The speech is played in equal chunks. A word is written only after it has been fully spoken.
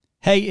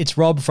Hey, it's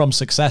Rob from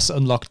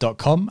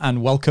SuccessUnlocked.com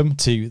and welcome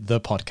to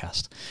the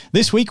podcast.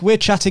 This week we're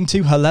chatting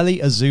to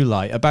Haleli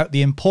Azoulay about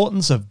the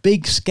importance of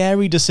big,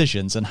 scary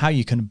decisions and how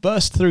you can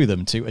burst through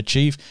them to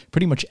achieve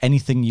pretty much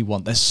anything you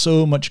want. There's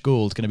so much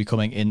gold going to be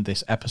coming in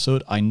this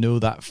episode. I know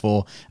that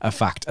for a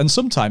fact. And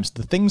sometimes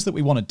the things that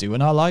we want to do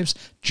in our lives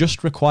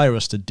just require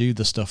us to do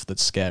the stuff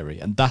that's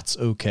scary, and that's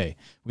okay.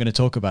 We're going to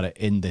talk about it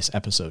in this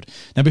episode.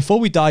 Now, before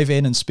we dive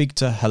in and speak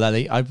to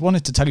Haleli, I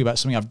wanted to tell you about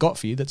something I've got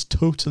for you that's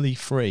totally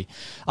free.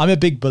 I'm a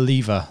big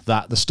believer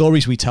that the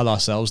stories we tell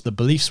ourselves, the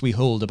beliefs we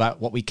hold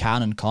about what we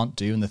can and can't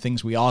do, and the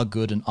things we are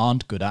good and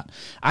aren't good at,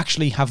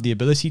 actually have the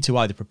ability to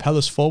either propel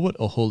us forward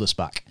or hold us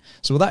back.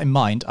 So with that in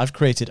mind, I've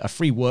created a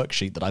free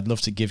worksheet that I'd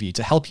love to give you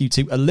to help you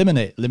to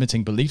eliminate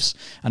limiting beliefs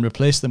and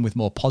replace them with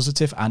more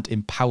positive and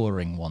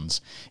empowering ones.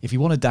 If you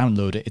want to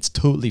download it, it's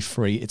totally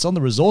free. It's on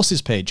the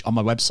resources page on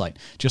my website.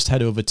 Just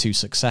head over to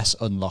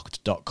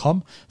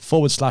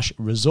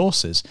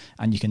successunlocked.com/resources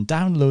and you can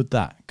download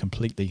that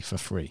completely for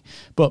free.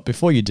 But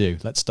before you do,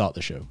 let's start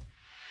the show.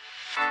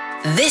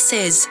 This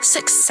is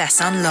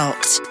Success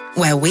Unlocked,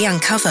 where we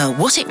uncover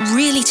what it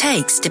really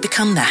takes to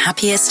become the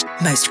happiest,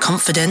 most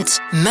confident,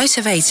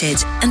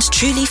 motivated, and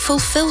truly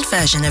fulfilled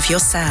version of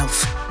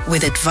yourself,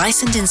 with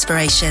advice and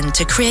inspiration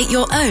to create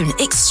your own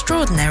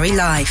extraordinary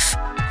life.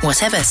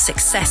 Whatever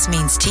success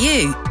means to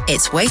you,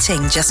 it's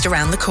waiting just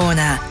around the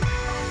corner.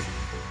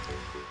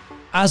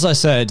 As I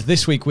said,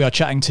 this week we are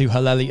chatting to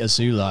Haleli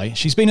Azoulay.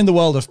 She's been in the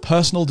world of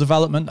personal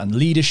development and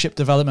leadership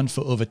development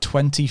for over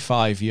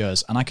 25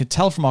 years, and I could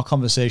tell from our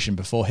conversation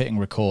before hitting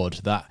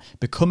record that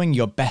becoming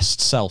your best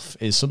self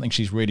is something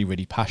she's really,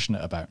 really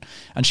passionate about.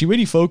 And she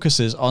really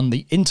focuses on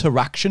the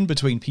interaction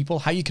between people,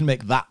 how you can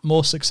make that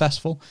more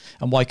successful,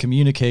 and why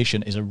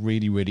communication is a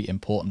really, really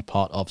important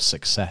part of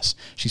success.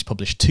 She's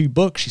published 2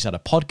 books, she's had a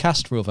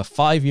podcast for over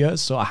 5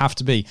 years, so I have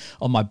to be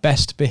on my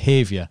best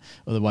behavior,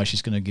 otherwise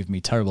she's going to give me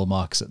terrible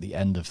marks at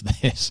the end of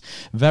this.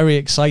 Very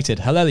excited.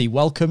 Haleli,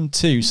 welcome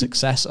to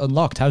Success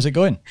Unlocked. How's it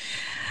going?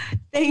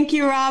 Thank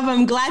you, Rob.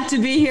 I'm glad to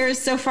be here.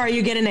 So far,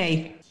 you get an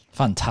A.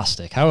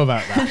 Fantastic. How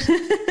about that?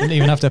 Didn't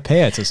even have to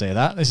pay her to say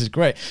that. This is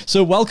great.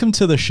 So welcome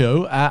to the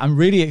show. I'm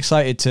really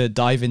excited to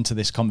dive into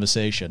this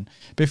conversation.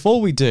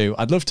 Before we do,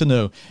 I'd love to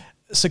know,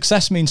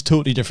 success means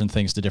totally different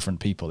things to different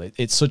people.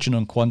 It's such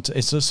an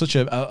such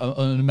an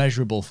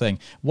unmeasurable thing.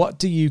 What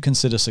do you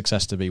consider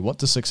success to be? What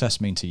does success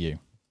mean to you?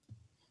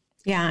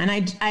 Yeah, and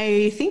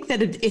I think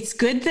that it's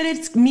good that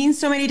it means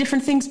so many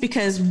different things,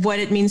 because what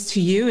it means to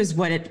you is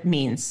what it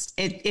means.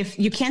 If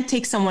you can't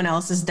take someone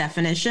else's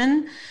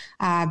definition,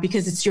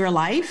 because it's your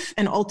life,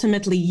 and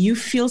ultimately you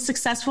feel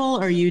successful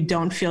or you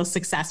don't feel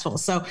successful.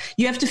 So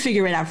you have to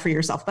figure it out for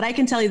yourself. But I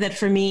can tell you that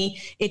for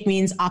me, it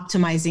means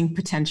optimizing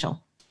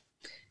potential.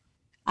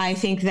 I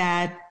think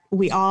that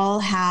we all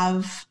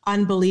have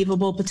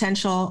unbelievable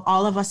potential.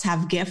 All of us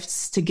have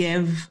gifts to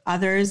give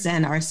others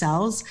and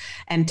ourselves,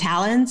 and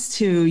talents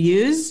to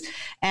use.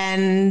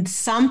 And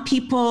some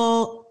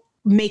people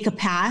make a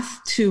path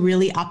to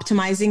really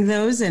optimizing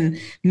those and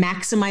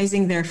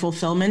maximizing their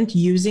fulfillment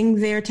using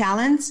their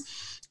talents.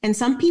 And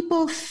some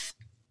people,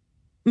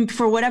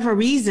 for whatever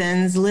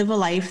reasons, live a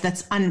life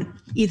that's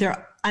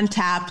either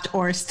untapped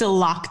or still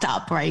locked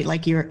up, right?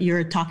 Like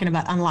you're talking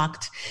about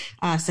unlocked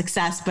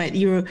success, but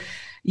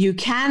you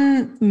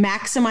can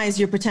maximize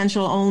your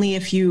potential only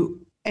if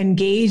you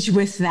engage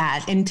with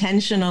that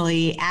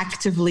intentionally,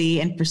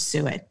 actively, and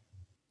pursue it.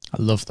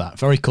 I love that.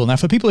 Very cool. Now,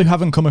 for people who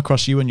haven't come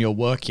across you and your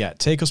work yet,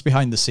 take us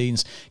behind the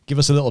scenes. Give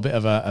us a little bit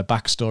of a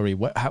backstory.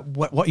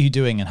 What are you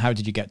doing and how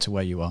did you get to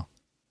where you are?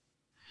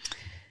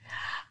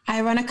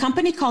 I run a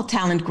company called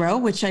Talent Grow,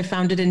 which I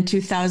founded in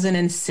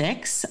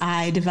 2006.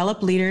 I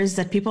develop leaders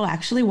that people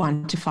actually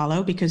want to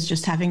follow, because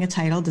just having a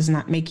title does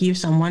not make you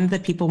someone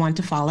that people want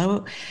to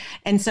follow.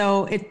 And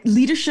so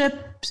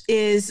leadership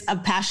is a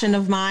passion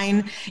of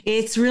mine.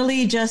 It's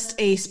really just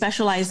a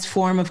specialized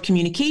form of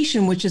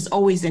communication, which has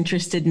always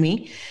interested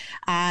me.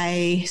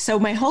 So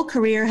my whole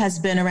career has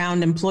been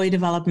around employee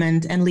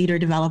development and leader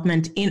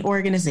development in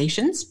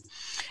organizations.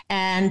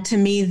 And to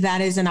me,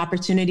 that is an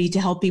opportunity to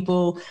help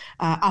people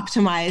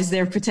optimize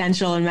their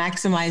potential and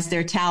maximize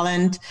their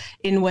talent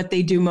in what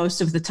they do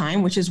most of the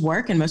time, which is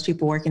work. And most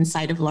people work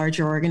inside of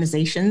larger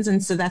organizations.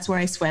 And so that's where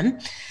I swim.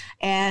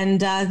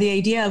 And the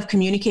idea of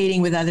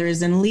communicating with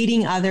others and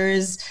leading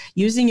others,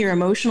 using your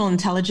emotional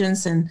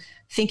intelligence and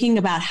thinking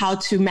about how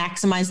to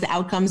maximize the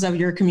outcomes of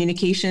your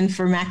communication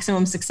for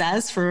maximum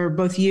success for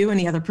both you and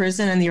the other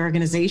person and the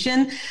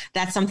organization.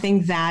 That's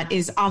something that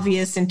is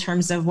obvious in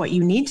terms of what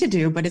you need to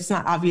do, but it's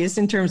not obvious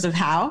in terms of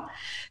how.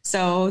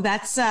 So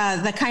that's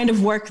the kind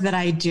of work that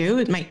I do.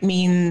 It might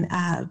mean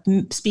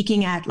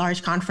speaking at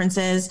large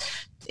conferences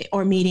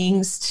or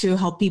meetings to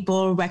help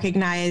people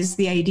recognize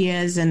the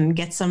ideas and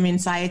get some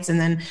insights. And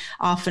then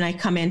often I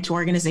come into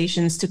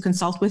organizations to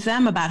consult with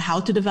them about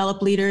how to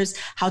develop leaders,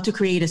 how to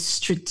create a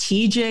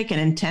strategic and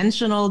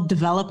intentional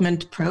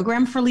development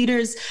program for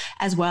leaders,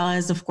 as well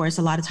as, of course,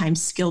 a lot of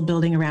times skill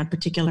building around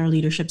particular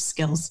leadership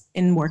skills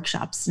in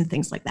workshops and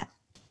things like that.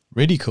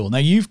 Really cool. Now,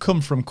 you've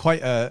come from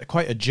quite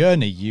a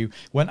journey. You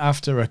went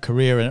after a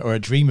career or a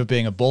dream of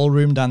being a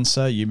ballroom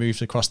dancer. You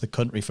moved across the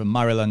country from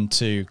Maryland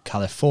to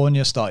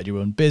California, started your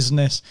own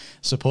business,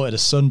 supported a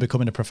son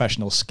becoming a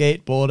professional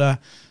skateboarder.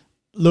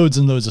 Loads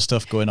and loads of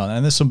stuff going on.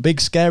 And there's some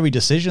big, scary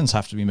decisions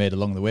have to be made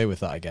along the way with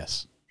that, I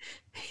guess.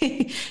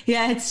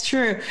 Yeah, it's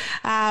true.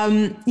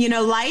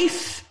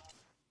 Life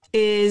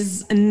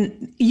is,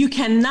 you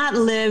cannot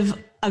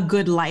live a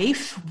good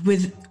life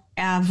with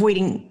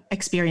avoiding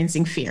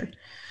experiencing fear.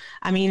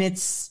 I mean,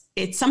 it's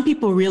some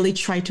people really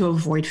try to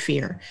avoid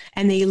fear,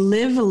 and they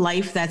live a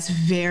life that's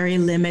very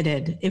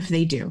limited if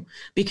they do,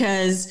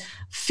 because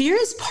fear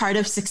is part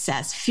of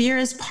success. Fear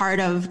is part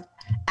of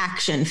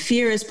action.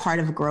 Fear is part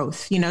of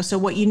growth. So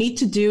what you need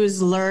to do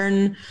is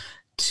learn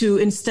to,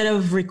 instead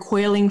of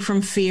recoiling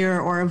from fear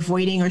or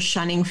avoiding or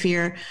shunning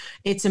fear,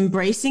 it's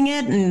embracing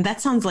it. And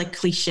that sounds like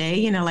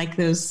cliche, like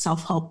those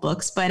self-help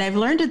books, but I've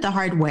learned it the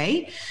hard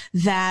way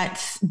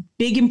that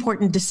big,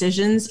 important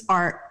decisions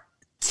are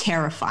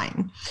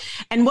terrifying.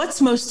 And what's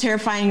most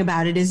terrifying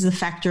about it is the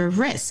factor of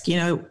risk.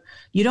 You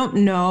don't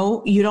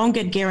know, you don't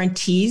get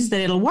guarantees that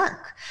it'll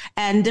work.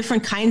 And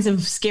different kinds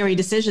of scary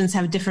decisions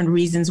have different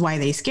reasons why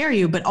they scare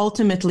you. But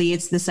ultimately,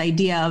 it's this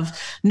idea of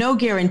no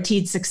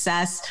guaranteed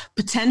success,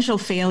 potential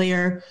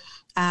failure,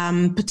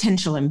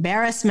 potential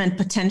embarrassment,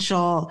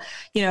 potential,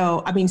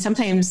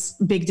 sometimes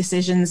big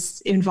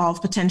decisions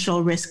involve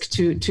potential risk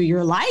to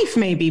your life,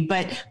 maybe,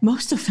 but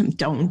most of them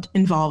don't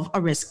involve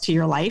a risk to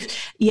your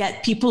life.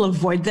 Yet people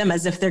avoid them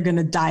as if they're going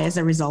to die as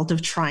a result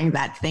of trying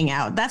that thing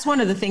out. That's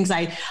one of the things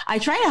I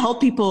try to help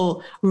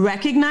people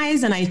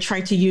recognize. And I try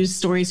to use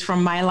stories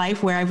from my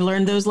life where I've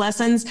learned those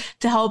lessons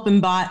to help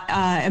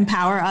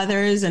empower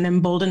others and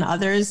embolden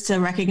others to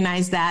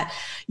recognize that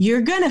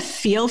you're going to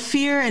feel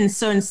fear. And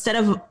so instead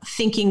of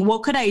thinking,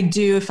 what could I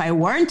do if I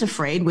weren't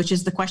afraid, which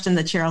is the question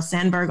that Sheryl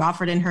Sandberg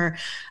offered in her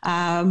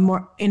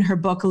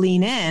book,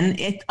 Lean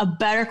In, a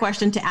better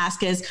question to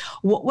ask is,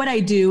 what would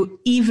I do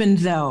even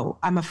though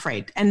I'm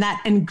afraid? And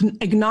that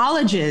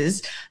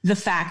acknowledges the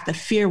fact that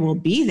fear will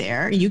be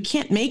there. You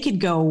can't make it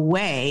go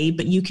away,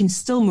 but you can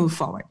still move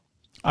forward.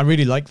 I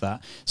really like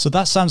that. So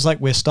that sounds like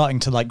we're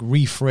starting to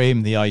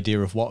reframe the idea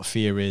of what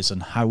fear is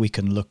and how we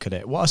can look at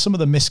it. What are some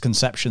of the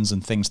misconceptions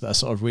and things that are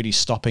sort of really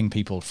stopping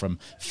people from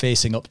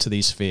facing up to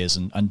these fears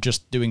and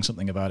just doing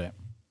something about it?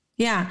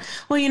 Yeah.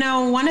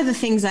 Well, one of the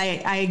things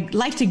I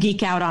like to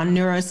geek out on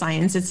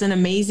neuroscience. It's an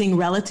amazing,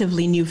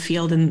 relatively new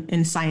field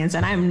in science.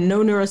 And I'm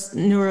no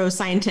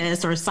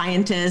neuroscientist or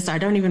scientist. I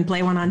don't even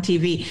play one on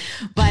TV.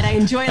 But I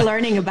enjoy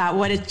learning about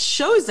what it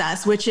shows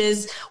us, which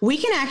is we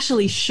can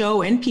actually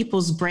show in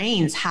people's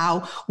brains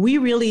how we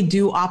really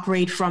do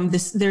operate from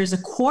this. There's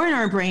a core in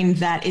our brain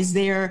that is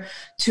there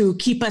to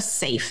keep us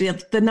safe.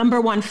 The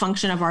number one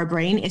function of our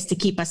brain is to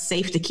keep us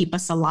safe, to keep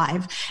us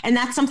alive. And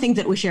that's something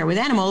that we share with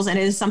animals. And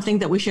it is something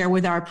that we share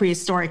with our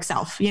prehistoric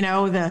self,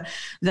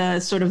 the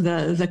sort of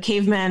the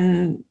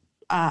caveman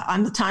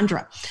on the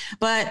tundra.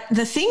 But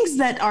the things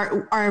that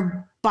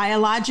are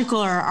biological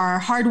or our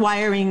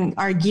hardwiring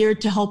are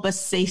geared to help us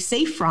stay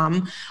safe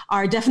from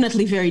are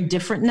definitely very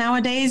different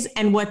nowadays.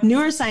 And what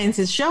neuroscience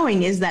is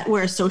showing is that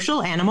we're a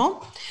social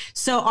animal.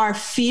 So our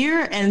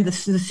fear and the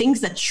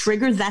things that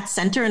trigger that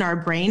center in our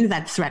brain,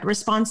 that threat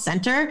response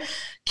center,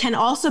 can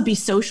also be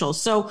social.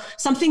 So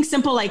something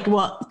simple like,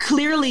 well,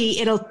 clearly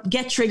it'll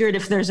get triggered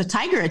if there's a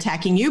tiger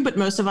attacking you, but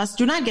most of us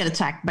do not get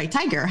attacked by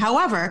tiger.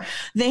 However,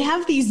 they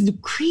have these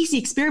crazy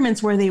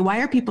experiments where they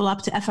wire people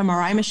up to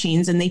fMRI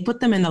machines and they put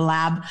them in the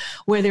lab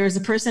where there is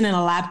a person in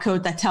a lab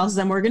coat that tells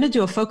them, we're going to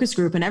do a focus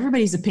group and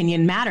everybody's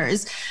opinion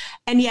matters.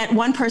 And yet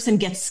one person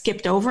gets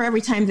skipped over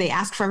every time they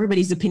ask for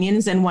everybody's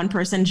opinions and one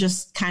person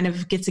just kind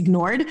of gets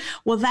ignored.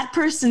 Well, that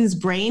person's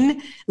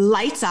brain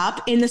lights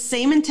up in the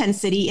same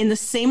intensity, in the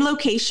same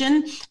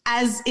location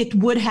as it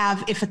would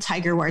have if a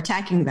tiger were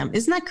attacking them.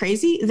 Isn't that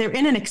crazy? They're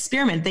in an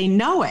experiment. They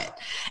know it.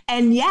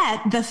 And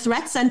yet the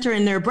threat center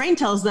in their brain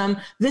tells them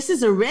this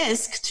is a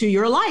risk to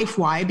your life.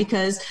 Why?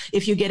 Because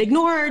if you get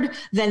ignored,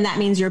 then that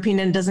means your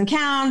opinion doesn't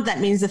count.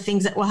 That means the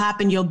things that will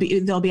happen,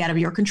 they'll be out of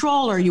your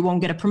control, or you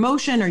won't get a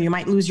promotion, or you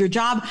might lose your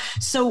job.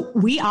 So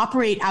we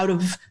operate out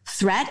of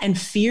threat and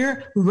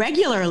fear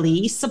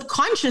regularly,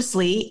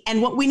 subconsciously.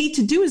 And what we need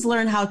to do is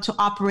learn how to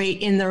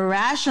operate in the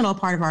rational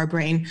part of our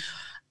brain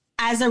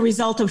as a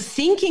result of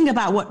thinking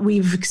about what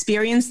we've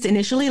experienced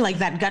initially. Like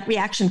that gut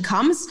reaction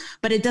comes,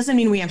 but it doesn't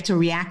mean we have to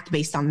react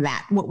based on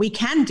that. What we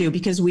can do,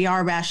 because we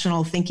are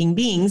rational thinking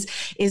beings,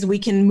 is we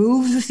can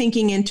move the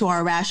thinking into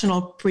our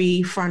rational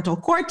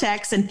prefrontal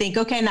cortex and think,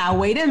 okay, now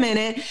wait a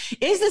minute.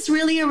 Is this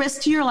really a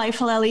risk to your life,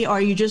 Haleli, or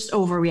are you just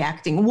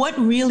overreacting? What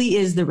really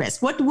is the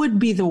risk? What would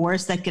be the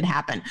worst that could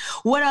happen?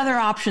 What other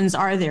options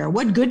are there?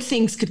 What good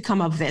things could come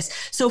of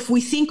this? So if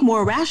we think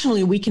more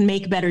rationally, we can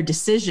make better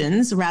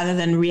decisions rather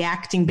than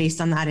reacting based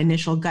on that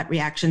initial gut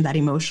reaction, that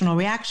emotional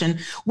reaction,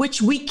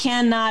 which we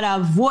cannot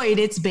avoid.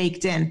 It's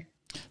baked in.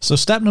 So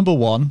step number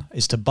one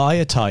is to buy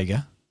a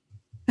tiger.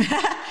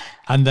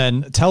 And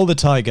then tell the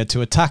tiger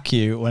to attack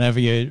you whenever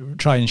you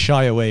try and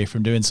shy away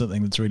from doing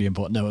something that's really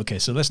important. No, okay,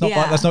 so let's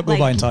not go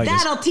buying tigers.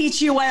 That'll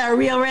teach you what a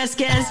real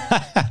risk is.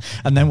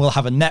 And then we'll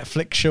have a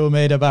Netflix show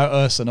made about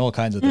us and all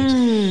kinds of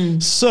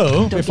things.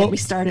 So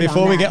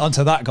before we get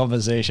onto that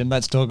conversation,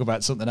 let's talk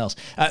about something else.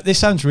 This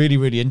sounds really,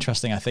 really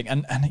interesting, I think.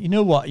 And you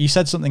know what? You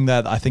said something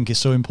there that I think is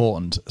so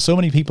important. So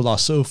many people are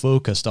so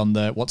focused on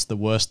the what's the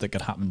worst that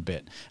could happen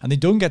bit, and they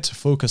don't get to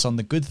focus on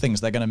the good things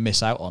they're going to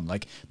miss out on.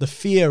 Like the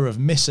fear of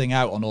missing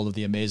out on all of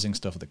the amazing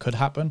stuff that could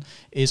happen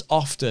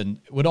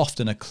would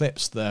often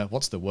eclipse the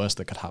what's the worst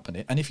that could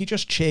happen. And if you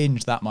just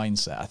change that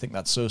mindset, I think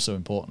that's so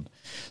important.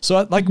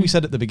 So like we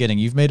said at the beginning,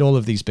 you've made all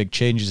of these big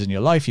changes in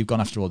your life. You've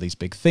gone after all these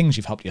big things.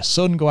 You've helped your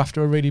son go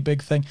after a really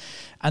big thing.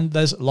 And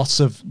there's lots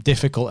of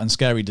difficult and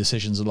scary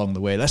decisions along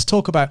the way. Let's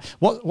talk about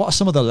what are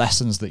some of the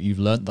lessons that you've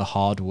learned the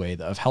hard way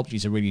that have helped you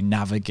to really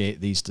navigate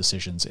these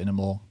decisions in a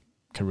more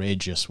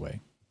courageous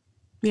way.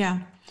 Yeah.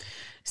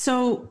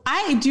 So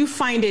I do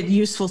find it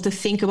useful to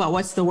think about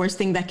what's the worst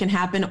thing that can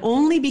happen,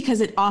 only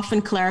because it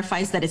often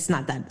clarifies that it's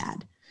not that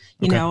bad.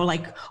 You know,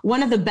 like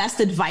one of the best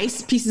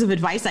pieces of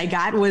advice I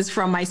got was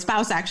from my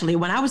spouse, actually.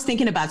 When I was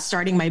thinking about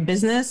starting my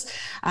business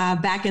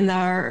back in the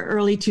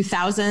early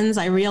 2000s,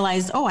 I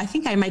realized, I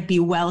think I might be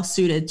well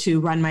suited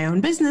to run my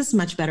own business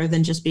much better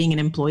than just being an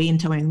employee and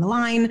towing the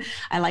line.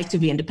 I like to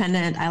be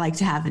independent. I like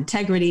to have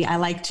integrity. I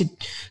like to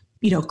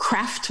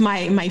craft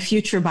my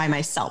future by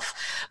myself.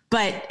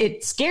 But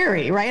it's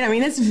scary, right? I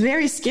mean, it's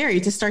very scary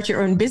to start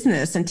your own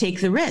business and take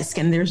the risk.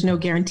 And there's no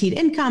guaranteed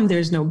income.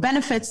 There's no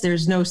benefits.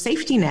 There's no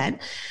safety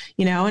net,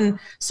 and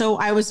so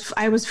I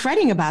was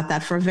fretting about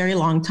that for a very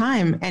long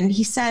time. And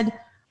he said,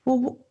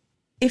 well,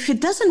 if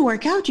it doesn't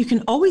work out, you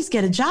can always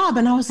get a job.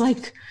 And I was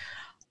like,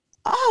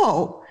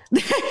 oh,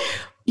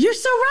 you're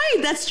so right.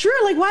 That's true.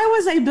 Like, why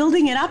was I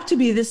building it up to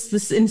be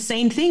this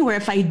insane thing where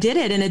if I did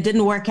it and it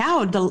didn't work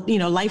out,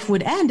 life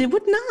would end? It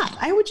would not.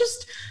 I would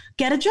just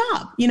get a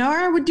job, or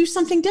I would do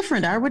something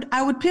different. I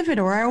would pivot,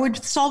 or I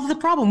would solve the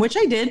problem, which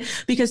I did,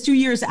 because 2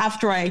 years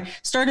after I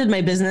started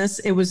my business,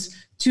 it was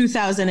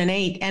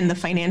 2008 and the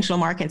financial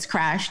markets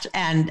crashed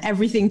and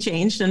everything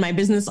changed and my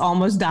business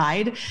almost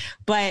died,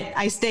 but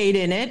I stayed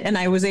in it and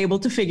I was able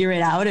to figure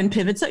it out and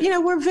pivot. So,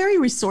 we're very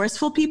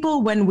resourceful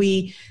people when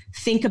we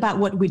think about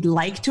what we'd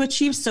like to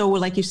achieve. So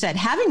like you said,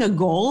 having a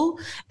goal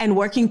and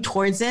working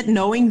towards it,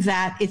 knowing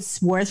that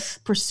it's worth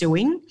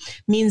pursuing,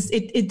 means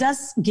it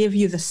does give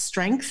you the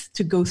strength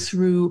to go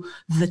through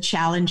the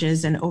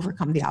challenges and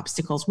overcome the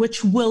obstacles,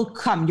 which will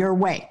come your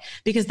way,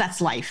 because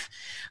that's life.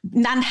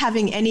 Not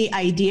having any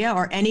idea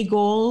or any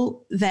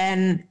goal,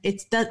 then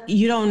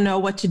you don't know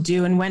what to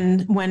do. And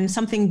when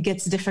something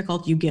gets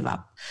difficult, you give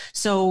up.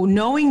 So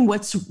knowing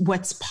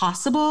what's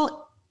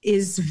possible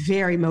is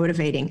very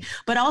motivating,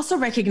 but also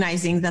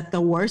recognizing that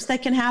the worst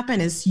that can happen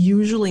is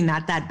usually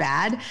not that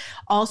bad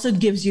also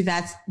gives you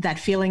that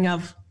feeling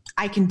of,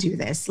 I can do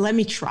this. Let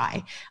me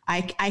try.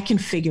 I can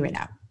figure it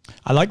out.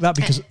 I like that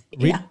because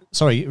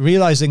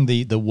realizing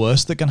the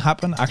worst that can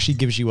happen actually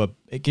gives you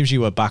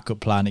a backup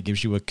plan. It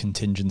gives you a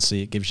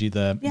contingency. It gives you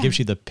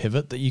the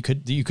pivot that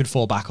you could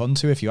fall back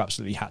onto if you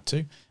absolutely had to.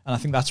 And I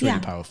think that's really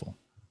powerful.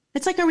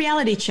 It's like a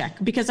reality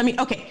check, because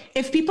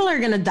if people are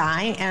going to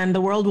die and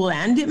the world will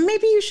end,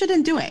 maybe you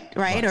shouldn't do it,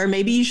 right? Or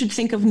maybe you should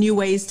think of new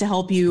ways to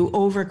help you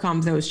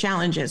overcome those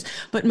challenges.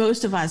 But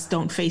most of us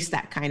don't face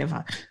that kind of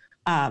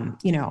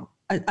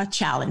a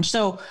challenge.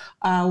 So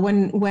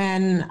when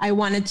we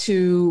wanted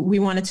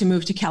to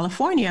move to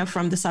California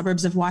from the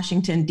suburbs of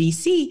Washington,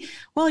 D.C.,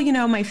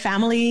 my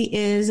family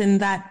is in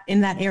that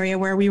area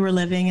where we were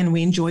living, and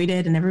we enjoyed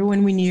it, and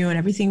everyone we knew and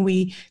everything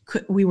we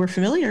were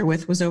familiar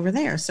with was over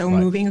there. So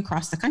moving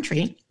across the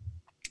country,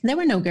 there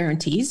were no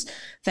guarantees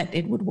that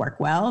it would work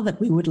well,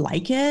 that we would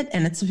like it,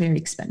 and it's a very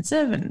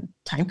expensive and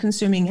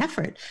time-consuming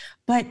effort.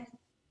 But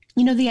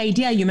the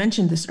idea, you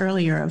mentioned this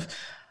earlier, of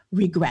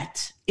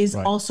regret is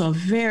also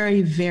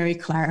very, very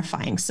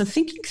clarifying. So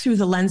thinking through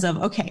the lens of,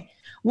 okay,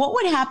 what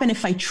would happen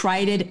if I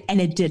tried it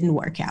and it didn't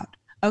work out?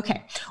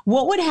 Okay,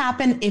 what would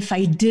happen if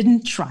I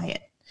didn't try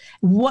it?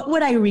 What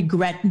would I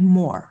regret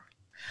more?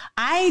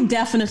 I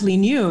definitely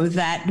knew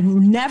that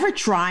never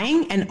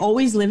trying and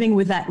always living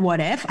with that what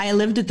if. I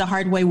lived it the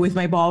hard way with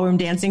my ballroom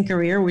dancing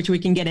career, which we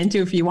can get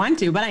into if you want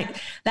to, but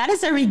that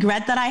is a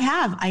regret that I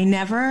have. I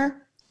never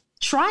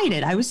tried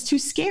it. I was too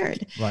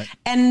scared. Right.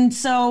 And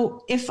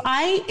so if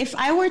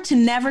I were to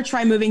never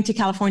try moving to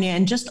California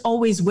and just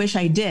always wish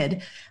I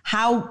did,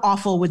 how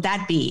awful would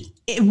that be?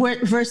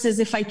 Versus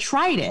if I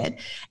tried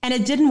it and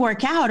it didn't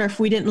work out, or if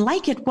we didn't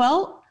like it,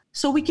 well,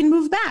 so we can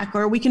move back,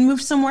 or we can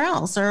move somewhere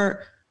else,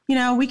 or,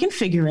 we can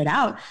figure it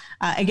out.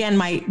 Again,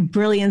 my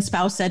brilliant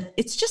spouse said,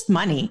 it's just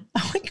money.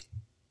 I'm like,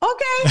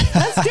 okay,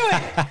 let's do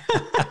it.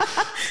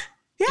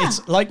 Yeah.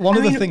 It's like one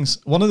of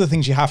the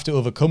things you have to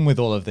overcome with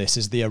all of this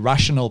is the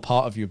irrational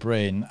part of your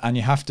brain. And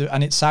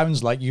it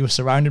sounds like you were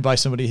surrounded by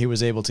somebody who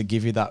was able to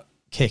give you that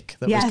kick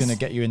that was going to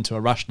get you into a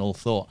rational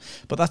thought.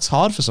 But that's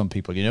hard for some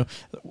people,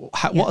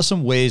 What are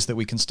some ways that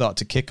we can start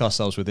to kick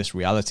ourselves with this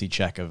reality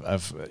check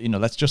of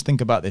let's just think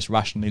about this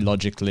rationally,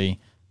 logically,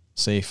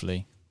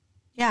 safely?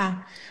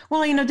 Yeah.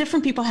 Well,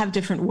 different people have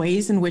different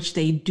ways in which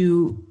they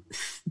do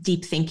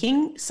deep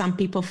thinking. Some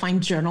people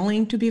find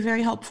journaling to be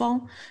very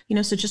helpful,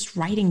 so just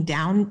writing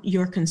down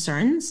your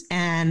concerns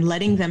and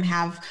letting them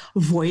have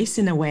voice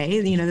in a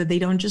way, that they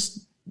don't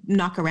just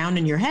knock around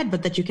in your head,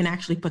 but that you can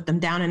actually put them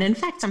down. And in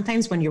fact,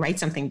 sometimes when you write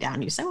something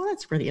down, you say, well,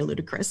 that's pretty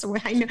ludicrous. Or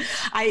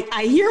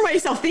I hear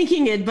myself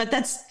thinking it, but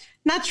that's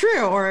not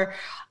true.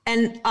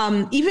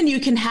 Even you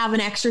can have an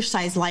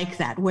exercise like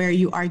that where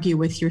you argue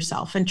with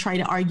yourself and try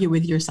to argue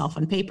with yourself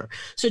on paper.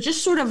 So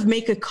just sort of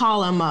make a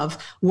column of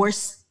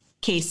worst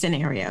case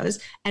scenarios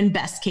and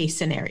best case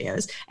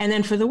scenarios. And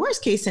then for the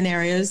worst case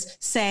scenarios,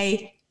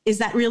 say, is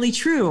that really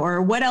true?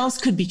 Or what else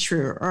could be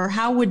true? Or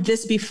how would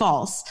this be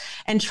false?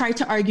 And try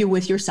to argue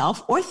with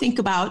yourself or think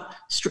about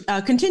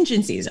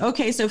contingencies.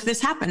 Okay, so if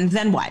this happened,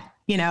 then what?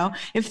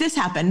 If this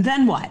happened,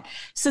 then what?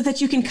 So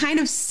that you can kind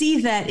of see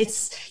that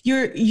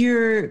you're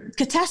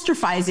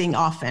catastrophizing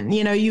often.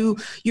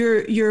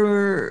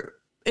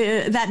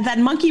 That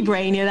monkey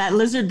brain, that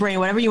lizard brain,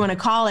 whatever you want to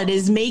call it,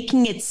 is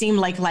making it seem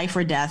like life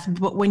or death.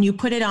 But when you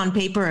put it on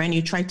paper and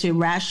you try to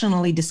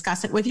rationally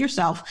discuss it with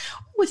yourself,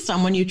 with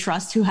someone you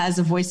trust who has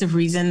a voice of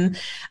reason,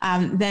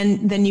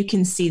 then you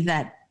can see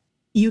that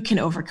you can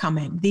overcome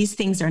it. These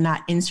things are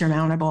not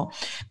insurmountable.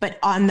 But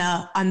on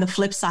the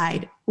flip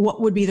side,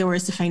 what would be the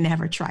worst if I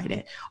never tried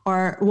it?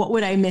 Or what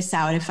would I miss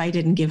out if I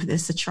didn't give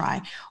this a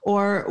try?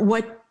 Or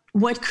what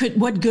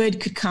good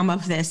could come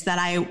of this that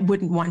I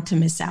wouldn't want to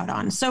miss out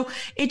on? So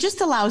it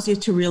just allows you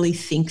to really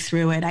think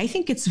through it. I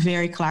think it's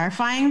very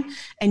clarifying,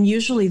 and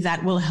usually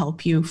that will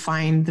help you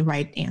find the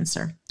right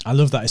answer. I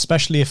love that,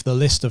 especially if the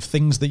list of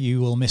things that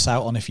you will miss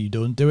out on if you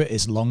don't do it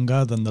is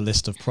longer than the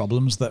list of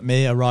problems that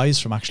may arise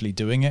from actually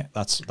doing it.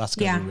 That's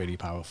going to be really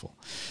powerful.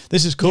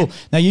 This is cool. Yeah.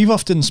 Now, you've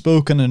often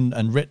spoken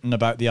and written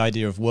about the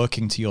idea of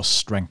working to your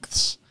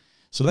strengths.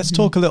 So let's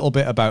talk a little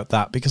bit about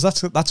that, because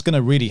that's going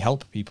to really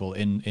help people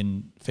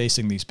in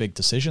facing these big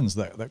decisions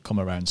that come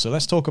around. So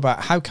let's talk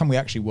about how can we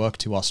actually work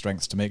to our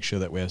strengths to make sure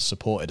that we're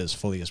supported as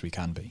fully as we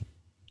can be.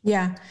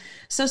 Yeah.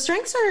 So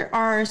strengths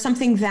are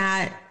something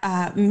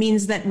that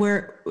means that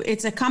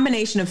it's a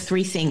combination of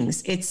three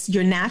things. It's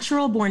your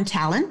natural born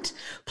talent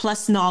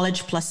plus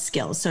knowledge plus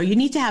skills. So you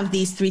need to have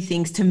these three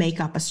things to make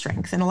up a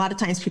strength. And a lot of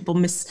times people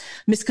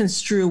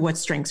misconstrue what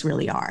strengths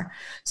really are.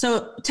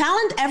 So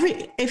talent,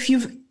 if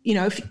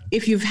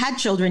you've had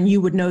children, you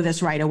would know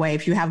this right away.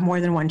 If you have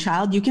more than one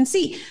child, you can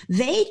see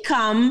they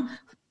come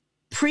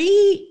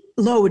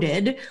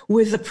loaded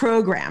with the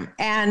program,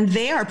 and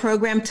they are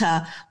programmed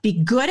to be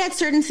good at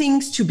certain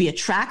things, to be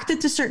attracted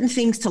to certain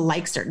things, to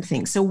like certain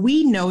things. So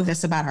we know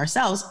this about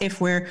ourselves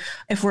if we're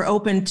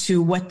open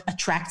to what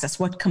attracts us,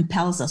 what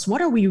compels us,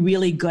 what are we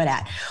really good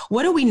at,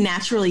 what do we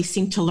naturally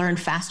seem to learn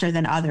faster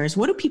than others,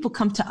 what do people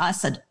come to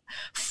us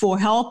for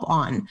help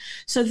on.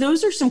 So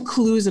those are some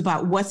clues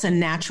about what's a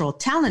natural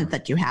talent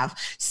that you have.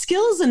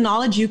 Skills and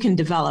knowledge you can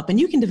develop, and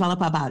you can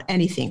develop about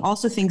anything,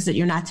 also things that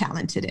you're not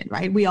talented in,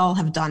 right? We all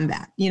have done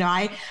that.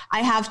 I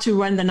have to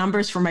run the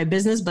numbers for my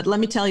business, but let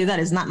me tell you, that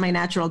is not my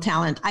natural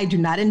talent. I do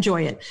not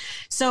enjoy it.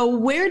 So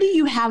where do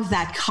you have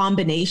that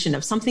combination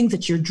of something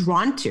that you're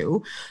drawn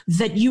to,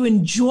 that you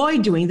enjoy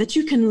doing, that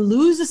you can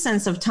lose a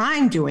sense of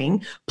time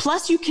doing,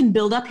 plus you can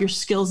build up your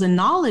skills and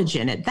knowledge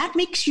in it? That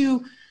makes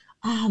you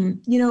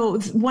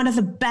one of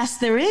the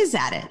best there is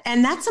at it.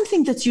 And that's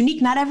something that's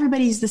unique. Not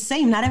everybody's the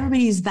same. Not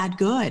everybody's that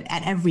good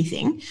at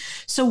everything.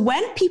 So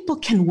when people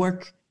can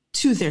work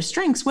to their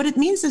strengths, what it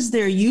means is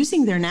they're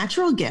using their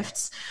natural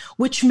gifts,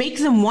 which make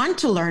them want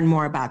to learn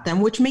more about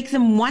them, which make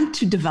them want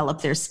to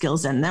develop their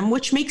skills in them,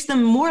 which makes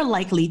them more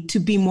likely to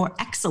be more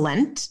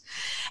excellent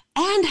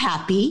and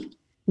happy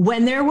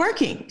when they're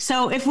working.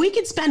 So if we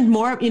could spend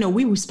more,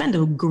 we spend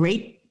a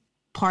great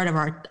part of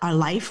our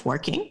life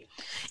working.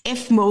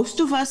 If most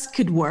of us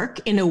could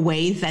work in a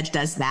way that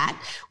does that,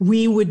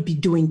 we would be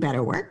doing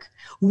better work.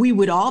 We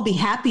would all be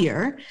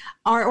happier.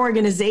 Our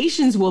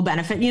organizations will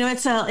benefit.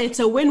 It's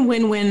a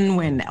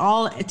win-win-win-win,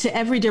 all to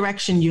every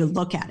direction you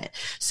look at it.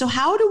 So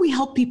how do we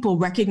help people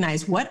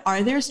recognize what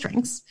are their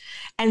strengths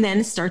and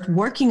then start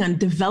working on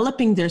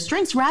developing their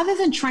strengths rather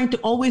than trying to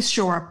always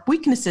show up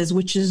weaknesses,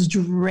 which is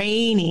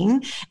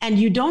draining, and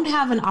you don't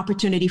have an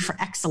opportunity for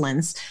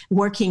excellence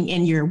working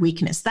in your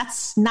weakness.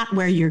 That's not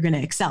where you're going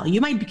to excel.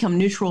 You might become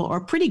neutral or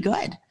pretty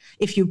good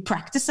if you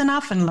practice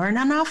enough and learn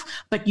enough,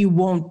 but you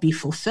won't be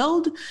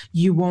fulfilled.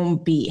 You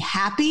won't be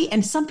happy.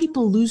 And some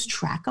people lose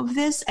track of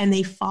this and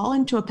they fall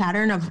into a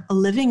pattern of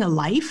living a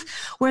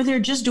life where they're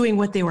just doing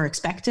what they were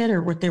expected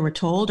or what they were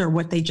told or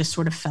what they just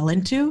sort of fell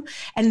into.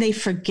 And they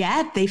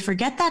forget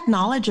that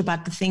knowledge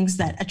about the things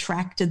that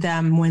attracted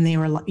them when they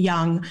were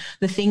young,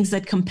 the things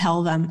that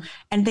compel them.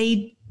 And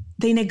they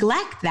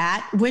neglect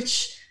that,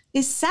 which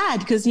is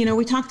sad because,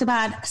 we talked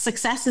about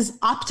success is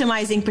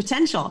optimizing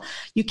potential.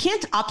 You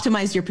can't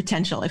optimize your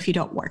potential if you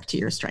don't work to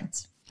your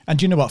strengths. And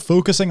do you know what?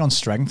 Focusing on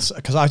strengths,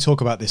 because I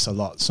talk about this a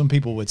lot. Some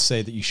people would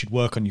say that you should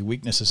work on your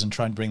weaknesses and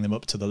try and bring them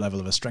up to the level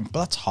of a strength, but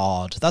that's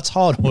hard. That's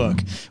hard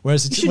work.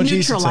 Whereas it's much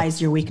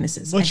neutralize your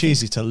weaknesses. Much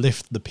easier to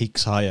lift the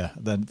peaks higher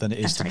than it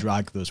is to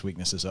drag those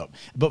weaknesses up.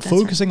 But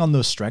focusing on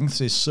those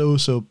strengths is so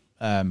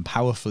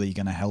powerfully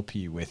going to help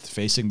you with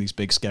facing these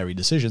big scary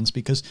decisions,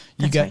 because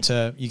you get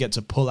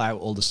to pull out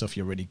all the stuff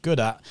you're really good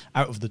at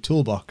out of the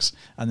toolbox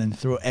and then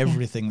throw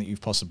everything that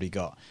you've possibly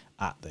got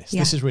at this.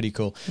 This is really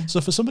cool.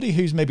 So for somebody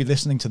who's maybe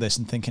listening to this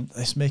and thinking,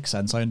 this makes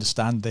sense, I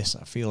understand this,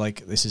 I feel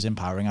like this is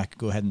empowering, I could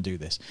go ahead and do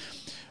this.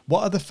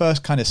 What are the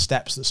first kind of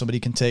steps that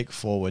somebody can take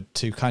forward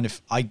to kind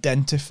of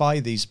identify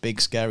these big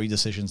scary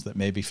decisions that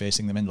may be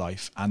facing them in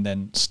life and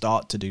then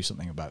start to do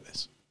something about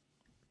this?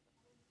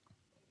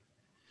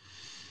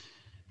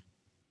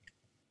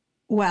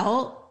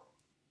 Well,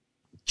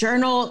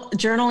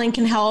 journaling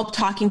can help,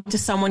 talking to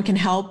someone can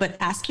help, but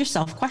ask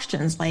yourself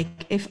questions.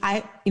 Like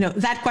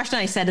that question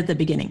I said at the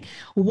beginning,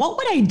 what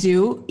would I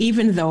do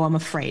even though I'm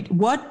afraid?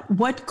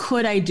 What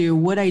could I do?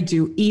 Would I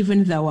do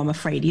even though I'm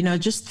afraid?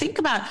 Just think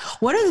about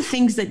what are the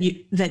things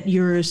that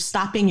you're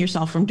stopping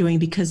yourself from doing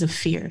because of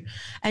fear,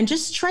 and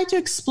just try to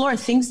explore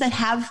things that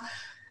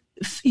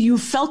you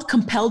felt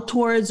compelled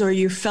towards, or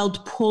you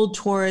felt pulled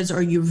towards,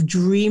 or you've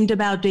dreamed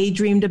about,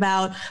 daydreamed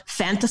about,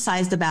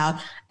 fantasized about,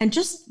 and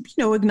just,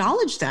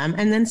 acknowledge them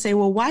and then say,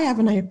 well, why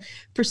haven't I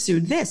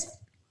pursued this?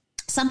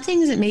 Some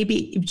things it may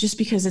be just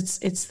because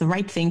it's the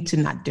right thing to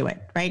not do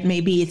it, right?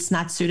 Maybe it's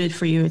not suited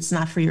for you. It's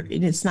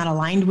not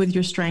aligned with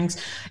your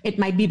strengths. It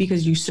might be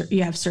because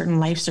you have certain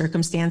life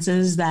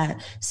circumstances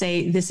that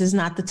say, this is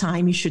not the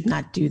time, you should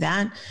not do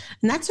that.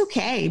 And that's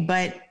okay.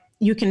 But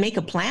you can make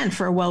a plan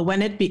for, well,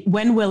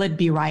 when will it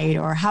be right?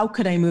 Or how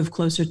could I move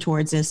closer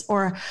towards this?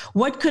 Or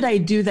what could I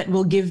do that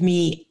will give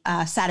me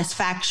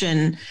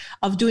satisfaction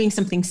of doing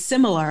something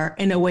similar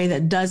in a way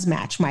that does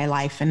match my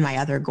life and my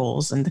other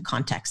goals and the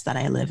context that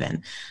I live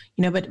in?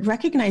 But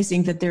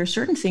recognizing that there are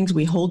certain things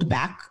we hold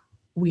back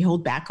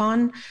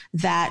on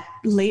that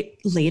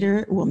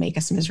later will make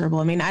us miserable.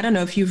 I mean, I don't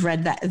know if you've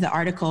read the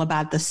article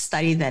about the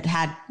study that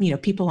had,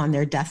 people on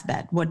their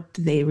deathbed. What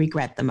do they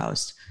regret the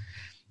most?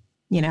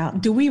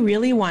 Do we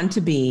really want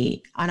to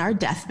be on our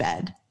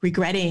deathbed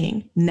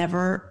regretting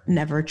never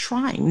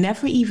trying,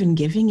 never even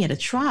giving it a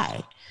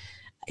try?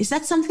 Is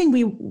that something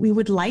we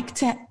would like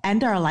to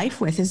end our life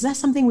with? Is that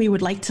something we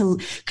would like to,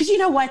 because you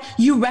know what,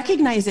 you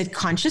recognize it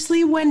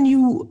consciously when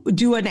you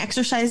do an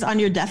exercise on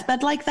your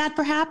deathbed like that,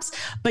 perhaps,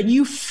 but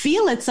you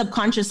feel it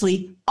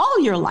subconsciously all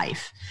your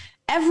life.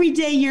 Every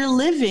day you're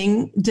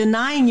living,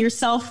 denying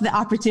yourself the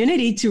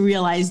opportunity to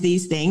realize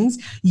these things,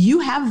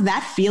 you have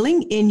that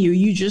feeling in you.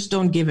 You just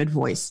don't give it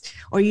voice,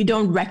 or you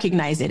don't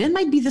recognize it. It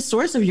might be the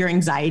source of your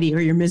anxiety or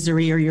your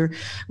misery or your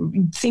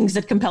things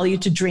that compel you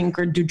to drink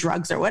or do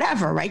drugs or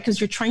whatever, right?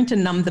 Because you're trying to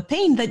numb the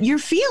pain that you're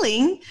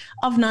feeling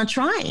of not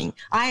trying.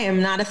 I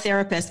am not a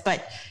therapist,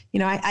 but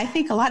I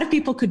think a lot of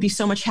people could be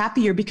so much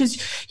happier because,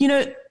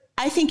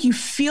 I think you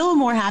feel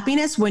more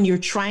happiness when you're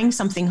trying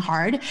something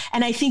hard.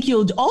 And I think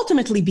you'll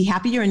ultimately be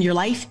happier in your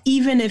life,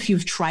 even if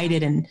you've tried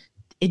it and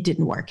it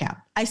didn't work out.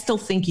 I still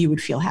think you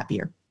would feel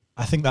happier.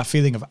 I think that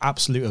feeling of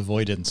absolute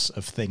avoidance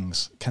of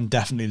things can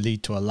definitely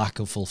lead to a lack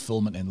of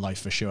fulfillment in life,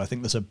 for sure. I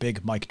think there's a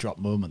big mic drop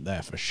moment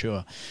there, for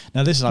sure.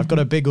 Now, listen, I've got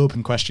a big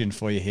open question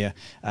for you here,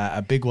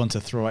 a big one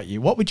to throw at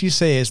you. What would you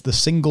say is the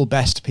single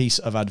best piece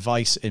of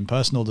advice in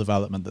personal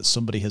development that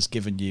somebody has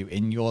given you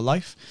in your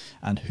life?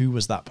 And who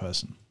was that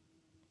person?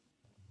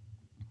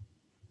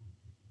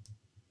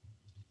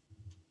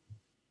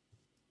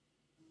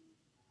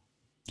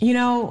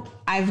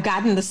 I've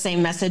gotten the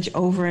same message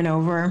over and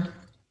over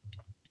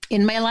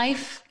in my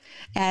life.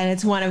 And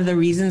it's one of the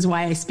reasons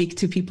why I speak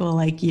to people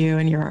like you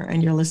and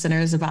your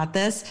listeners about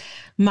this.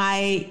 When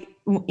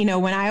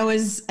I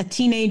was a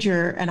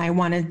teenager and I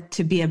wanted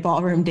to be a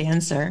ballroom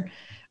dancer,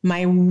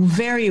 my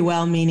very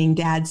well-meaning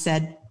dad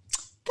said,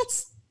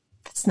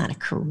 that's not a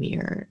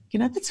career.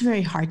 That's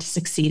very hard to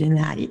succeed in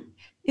that.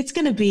 It's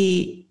going to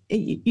be,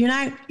 your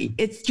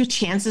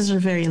chances are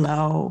very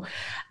low.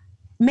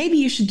 Maybe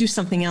you should do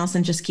something else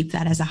and just keep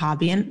that as a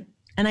hobby. And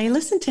I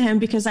listened to him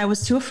because I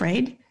was too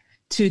afraid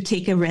to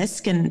take a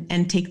risk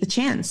and take the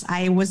chance.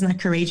 I was not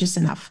courageous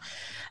enough.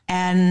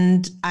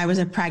 And I was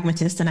a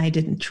pragmatist and I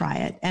didn't try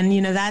it.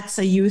 And, that's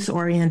a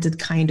youth-oriented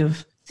kind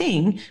of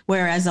thing,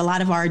 whereas a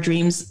lot of our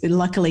dreams,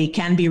 luckily,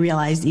 can be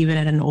realized even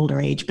at an older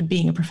age. But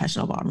being a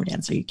professional ballroom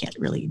dancer, you can't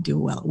really do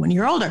well when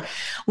you're older.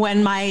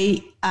 When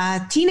my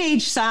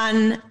teenage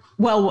son...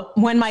 Well,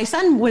 when my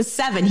son was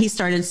 7, he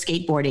started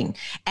skateboarding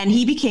and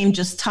he became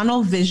just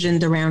tunnel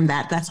visioned around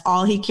that. That's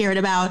all he cared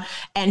about.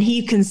 And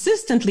he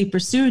consistently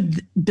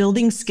pursued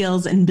building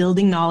skills and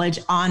building knowledge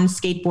on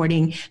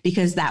skateboarding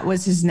because that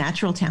was his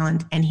natural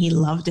talent and he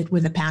loved it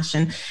with a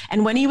passion.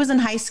 And when he was in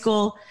high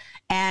school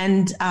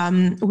and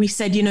we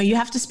said, you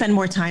have to spend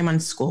more time on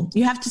school.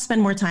 You have to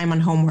spend more time on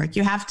homework.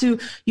 You have to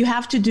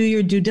do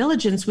your due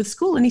diligence with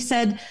school. And he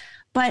said,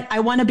 but I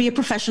want to be a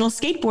professional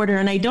skateboarder.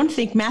 And I don't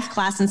think math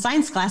class and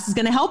science class is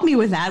going to help me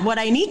with that. What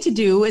I need to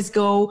do is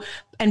go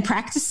and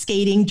practice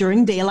skating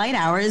during daylight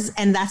hours.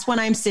 And that's when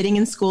I'm sitting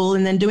in school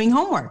and then doing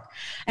homework.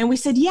 And we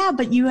said, yeah,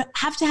 but you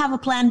have to have a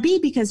plan B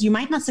because you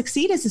might not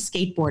succeed as a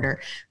skateboarder.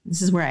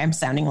 This is where I'm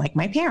sounding like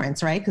my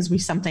parents, right? Because we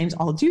sometimes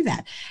all do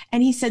that.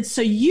 And he said,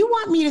 so you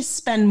want me to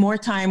spend more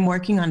time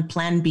working on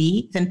plan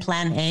B than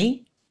plan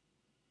A?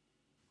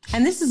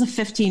 And this is a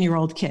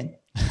 15-year-old kid.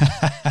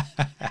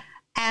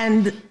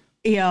 And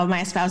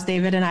my spouse,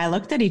 David, and I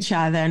looked at each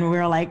other and we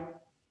were like,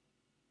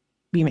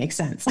 you make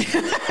sense.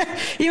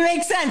 You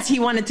make sense. He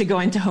wanted to go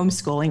into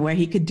homeschooling where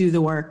he could do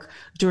the work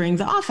during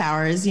the off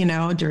hours,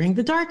 during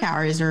the dark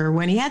hours or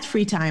when he had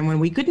free time, when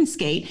we couldn't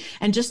skate,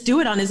 and just do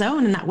it on his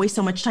own and not waste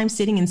so much time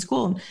sitting in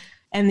school.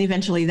 And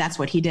eventually that's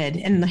what he did.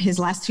 In his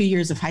last 2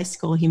 years of high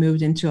school, he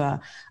moved into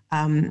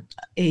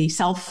a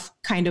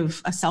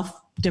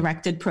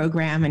self-directed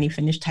program, and he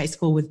finished high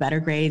school with better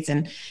grades,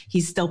 and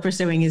he's still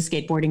pursuing his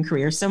skateboarding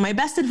career. So my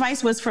best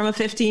advice was from a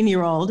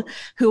 15-year-old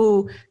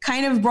who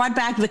kind of brought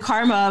back the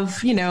karma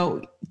of,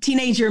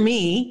 teenager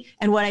me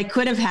and what I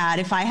could have had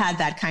if I had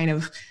that kind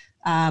of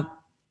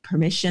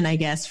permission, I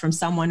guess, from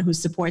someone who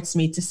supports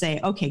me to say,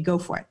 okay, go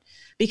for it.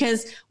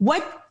 Because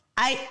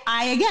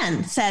I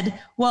again said,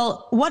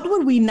 well, what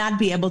would we not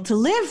be able to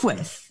live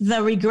with?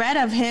 The regret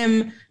of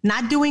him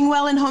not doing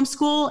well in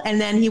homeschool,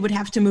 and then he would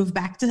have to move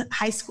back to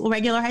high school,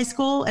 regular high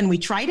school, and we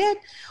tried it,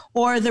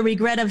 or the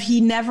regret of he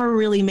never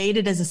really made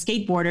it as a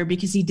skateboarder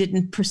because he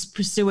didn't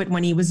pursue it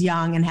when he was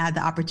young and had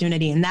the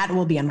opportunity, and that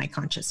will be on my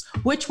conscience.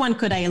 Which one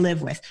could I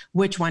live with?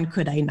 Which one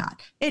could I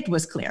not? It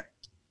was clear.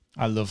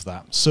 I love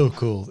that. So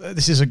cool.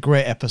 This is a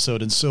great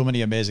episode and so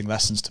many amazing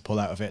lessons to pull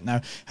out of it.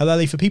 Now,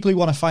 Haleli, for people who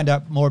want to find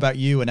out more about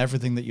you and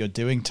everything that you're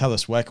doing, tell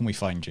us, where can we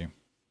find you?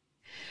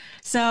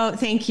 So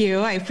thank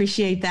you. I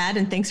appreciate that.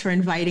 And thanks for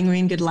inviting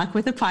me, and good luck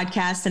with the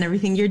podcast and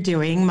everything you're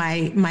doing.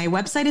 My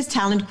website is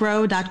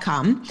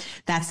talentgrow.com.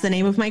 That's the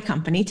name of my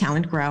company,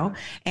 Talent Grow.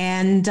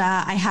 And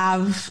I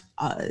have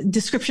a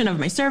description of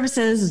my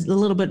services, a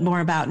little bit more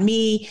about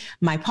me.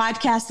 My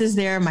podcast is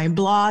there. My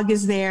blog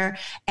is there.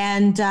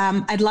 And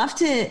I'd love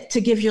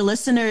to give your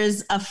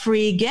listeners a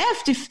free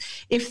gift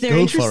if they're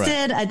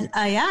interested.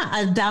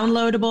 A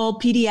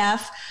downloadable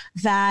PDF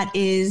that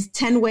is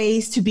 10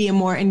 ways to be a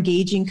more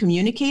engaging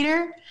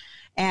communicator.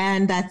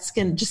 And that's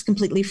just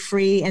completely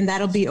free. And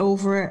that'll be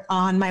over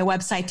on my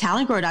website,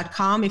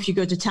 talentgrow.com. If you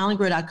go to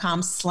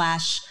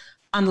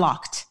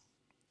talentgrow.com/unlocked.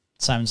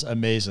 Sounds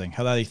amazing.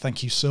 Haleli,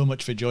 thank you so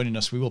much for joining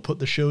us. We will put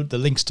the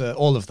links to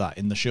all of that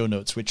in the show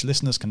notes, which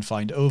listeners can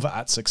find over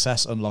at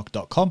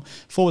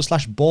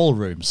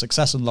successunlocked.com/ballroom,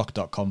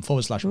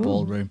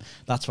 successunlocked.com/ballroom.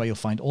 That's where you'll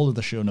find all of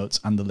the show notes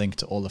and the link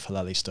to all of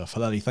Haleli's stuff.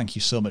 Haleli, thank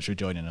you so much for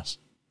joining us.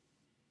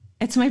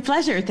 It's my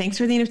pleasure. Thanks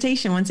for the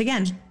invitation once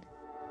again.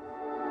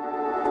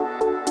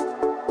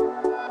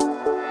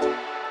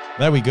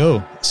 There we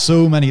go.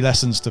 So many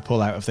lessons to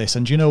pull out of this.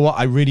 And you know what?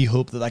 I really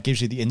hope that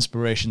gives you the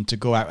inspiration to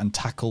go out and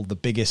tackle the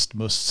biggest,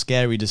 most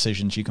scary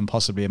decisions you can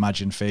possibly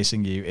imagine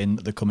facing you in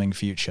the coming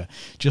future.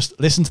 Just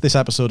listen to this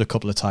episode a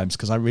couple of times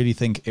because I really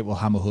think it will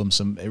hammer home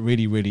some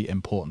really, really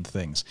important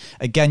things.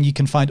 Again, you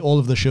can find all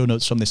of the show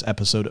notes from this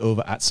episode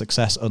over at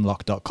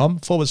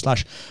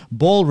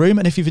successunlocked.com/ballroom.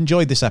 And if you've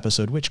enjoyed this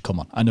episode, which, come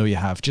on, I know you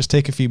have, just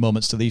take a few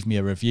moments to leave me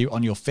a review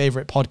on your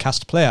favorite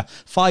podcast player.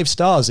 5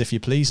 stars, if you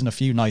please, and a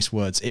few nice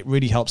words. It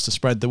really helps to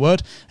spread the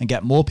word and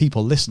get more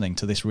people listening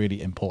to this really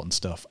important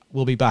stuff.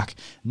 We'll be back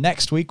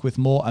next week with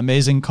more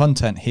amazing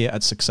content here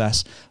at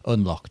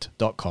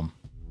successunlocked.com.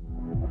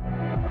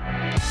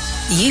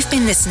 You've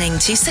been listening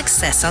to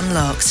Success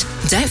Unlocked.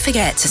 Don't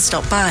forget to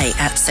stop by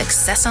at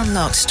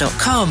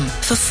successunlocked.com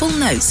for full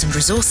notes and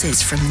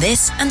resources from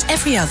this and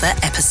every other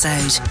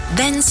episode.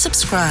 Then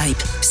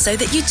subscribe so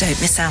that you don't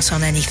miss out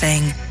on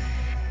anything.